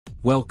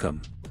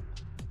Welcome.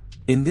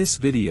 In this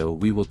video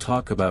we will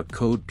talk about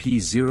code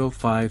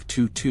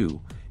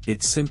P0522,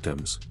 its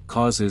symptoms,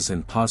 causes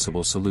and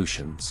possible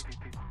solutions.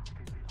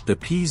 The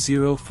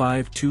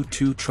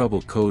P0522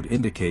 trouble code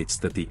indicates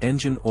that the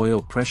engine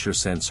oil pressure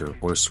sensor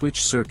or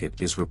switch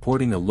circuit is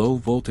reporting a low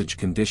voltage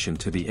condition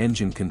to the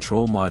engine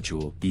control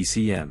module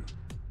 (ECM).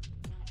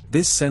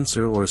 This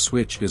sensor or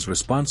switch is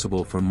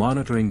responsible for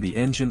monitoring the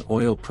engine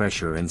oil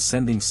pressure and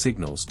sending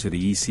signals to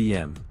the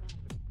ECM.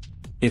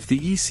 If the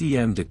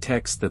ECM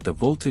detects that the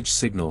voltage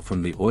signal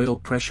from the oil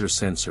pressure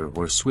sensor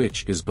or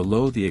switch is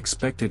below the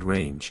expected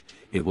range,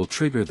 it will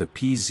trigger the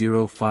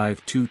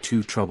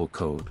P0522 trouble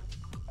code.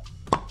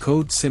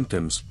 Code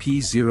symptoms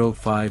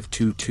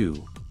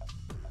P0522.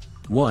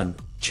 1.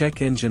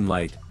 Check engine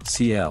light,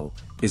 CL,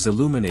 is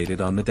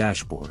illuminated on the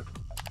dashboard.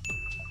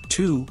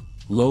 2.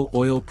 Low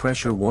oil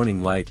pressure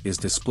warning light is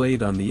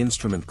displayed on the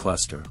instrument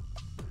cluster.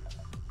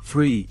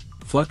 3.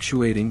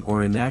 Fluctuating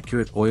or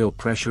inaccurate oil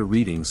pressure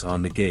readings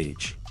on the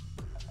gauge.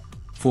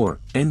 4.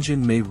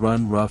 Engine may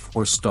run rough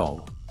or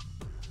stall.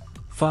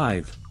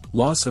 5.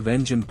 Loss of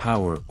engine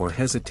power or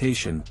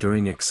hesitation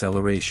during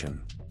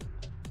acceleration.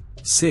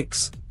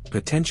 6.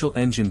 Potential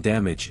engine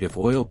damage if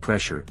oil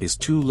pressure is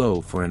too low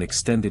for an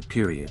extended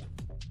period.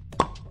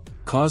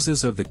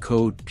 Causes of the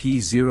code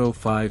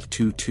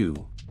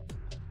P0522.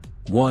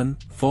 1.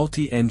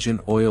 Faulty engine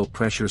oil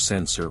pressure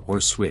sensor or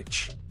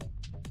switch.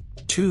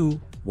 2.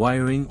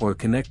 Wiring or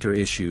connector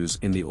issues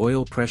in the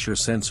oil pressure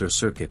sensor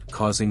circuit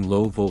causing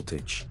low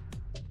voltage.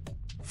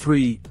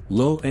 3.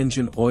 Low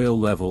engine oil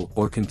level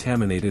or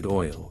contaminated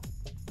oil.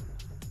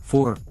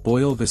 4.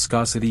 Oil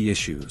viscosity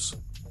issues.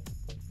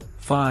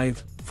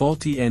 5.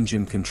 Faulty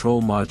engine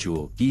control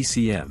module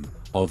 (ECM),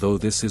 although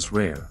this is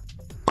rare.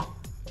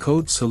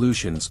 Code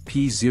solutions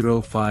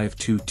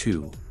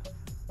P0522.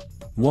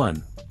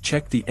 1.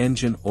 Check the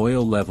engine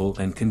oil level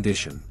and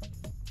condition.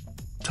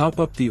 Top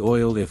up the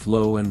oil if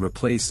low and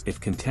replace if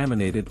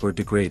contaminated or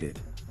degraded.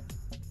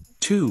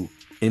 2.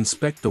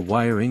 Inspect the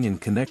wiring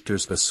and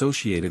connectors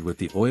associated with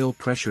the oil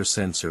pressure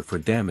sensor for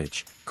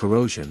damage,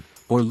 corrosion,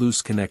 or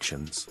loose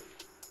connections.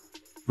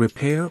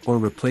 Repair or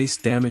replace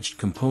damaged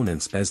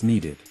components as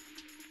needed.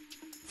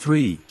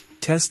 3.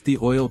 Test the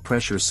oil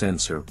pressure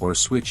sensor or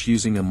switch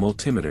using a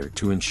multimeter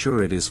to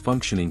ensure it is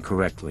functioning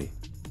correctly.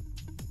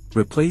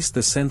 Replace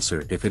the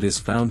sensor if it is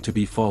found to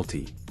be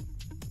faulty.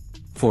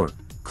 4.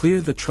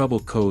 Clear the trouble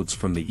codes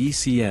from the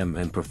ECM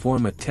and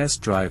perform a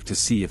test drive to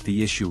see if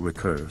the issue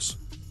recurs.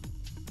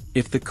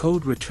 If the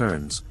code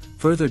returns,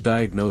 further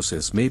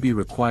diagnosis may be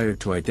required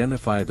to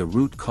identify the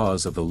root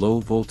cause of the low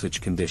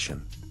voltage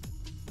condition.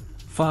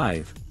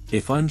 5.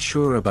 If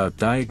unsure about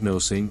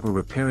diagnosing or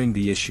repairing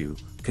the issue,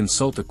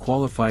 consult a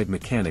qualified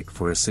mechanic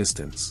for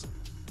assistance.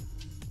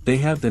 They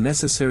have the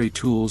necessary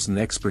tools and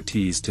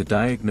expertise to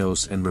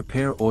diagnose and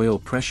repair oil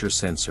pressure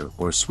sensor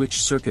or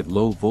switch circuit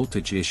low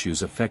voltage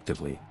issues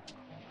effectively.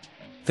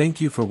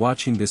 Thank you for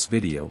watching this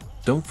video.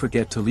 Don't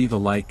forget to leave a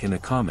like and a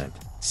comment.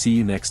 See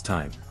you next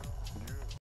time.